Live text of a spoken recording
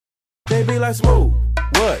can't be like Smooth.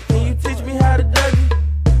 What? Can you teach me how to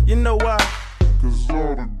Dougie? You know why? Cause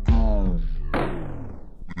all the girls.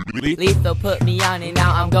 Litho put me on and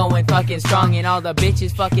now I'm going fucking strong. And all the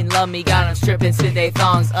bitches fucking love me. Got them stripping, sit they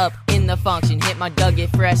thongs up in the function. Hit my Dougie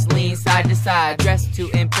fresh, lean side to side. Dressed to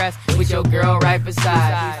impress with your girl right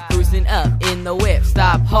beside. Cruising up in the whip,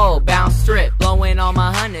 stop, hold, bounce, strip. Blowing on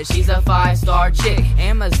my hunter, she's a 5-star chick.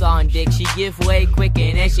 Amazon dick, she give way quick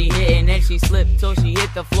and then she hit and then she slip till she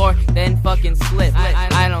hit the floor, then fucking slip.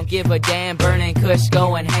 I don't give a damn, burning kush,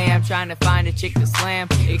 going ham. Trying to find a chick to slam.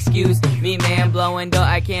 Excuse me man, blowing dough,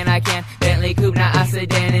 I can't. Bentley coupe, now I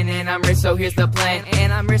sedan, and I'm rich, so here's the plan.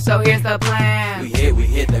 And I'm rich, so here's the plan. We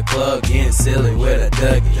hit the club, getting silly with a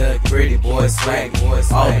Dougie. Pretty boy swag,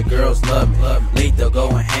 all the girls love me. Litho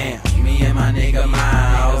going ham, me and my nigga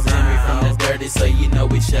Milez. Henry from the dirty, so you know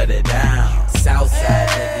we shut it down. Southside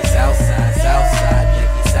Dougie, Southside, Southside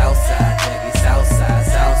Dougie, Southside Dougie, Southside,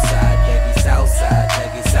 Southside Dougie, Southside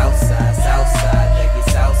Dougie, Southside, Southside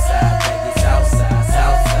Dougie, Southside Dougie, Southside,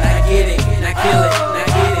 Southside. Now get it, now kill it.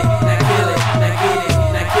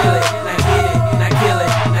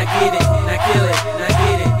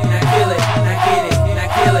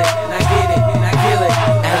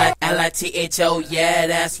 Litho, yeah,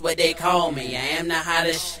 that's what they call me. I am the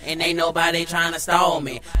hottest, and ain't nobody trying to stall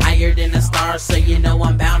me. Higher than the stars, so you know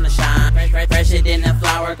I'm bound to shine. Fresher than the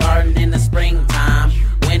flower garden in the springtime.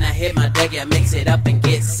 When I hit my Dougie, I mix it up and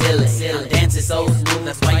get silly. I'm dancing so smooth,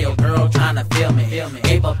 that's why your girl tryna feel me.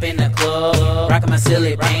 Ape up in the club, rockin' my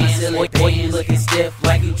silly bands. Boy, you looking stiff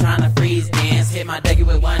like you tryna freeze dance. Hit my Dougie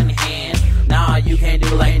with one hand. Nah, you can't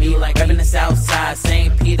do like me. Rapping the south side,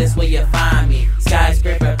 St. Peter's where you find me.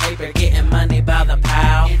 Skyscraper paper, getting money by the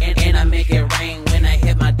pile. And I make it rain when I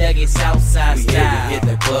hit my Dougie south side style. We hit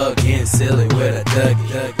the club, getting silly with a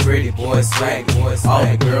Dougie. Pretty boy swag, all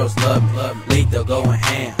the girls love me. Litho going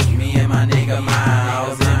ham, me and my nigga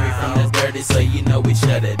Milez. Henry from the dirty, so you know we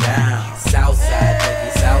shut it down. Southside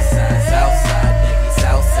Dougie, Southside, Southside Dougie,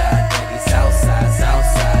 Southside Dougie, Southside,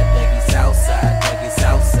 Southside Dougie, Southside Dougie,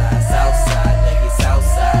 Southside, Southside Dougie,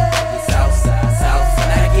 Southside Dougie, Southside, Southside.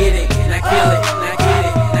 Now get it, now kill it, now get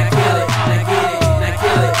it, now kill it, now get it, now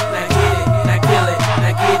kill it, now get it, now kill it,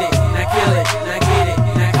 now get it, now kill it, now get it,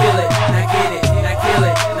 now kill it, now get it, now kill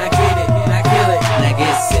it, now get it, now kill it. Now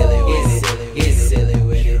get silly with it, get silly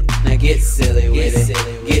with it. Now get silly with it,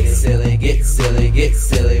 get silly, get silly, get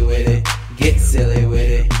silly with it, get silly with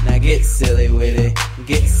it. Now get silly with it,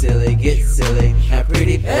 get silly, get silly. Now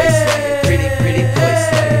pretty boy swagger, pretty boy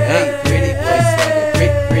swagger, hey, pretty boy swagger,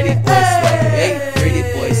 pretty boy swagger, hey, pretty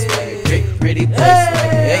boy swagger, pretty boy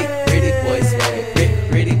swagger, hey, pretty boy swagger,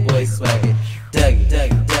 pretty boy swagger. Dougie,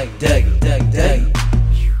 Dougie, Dougie, Dougie, Dougie,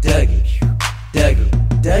 Dougie, Dougie,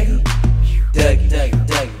 Dougie, Dougie, Dougie,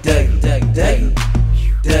 Dougie, Dougie, Dougie,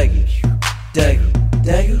 Dougie, Dougie,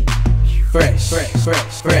 Dougie, fresh, fresh,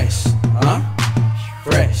 fresh, fresh.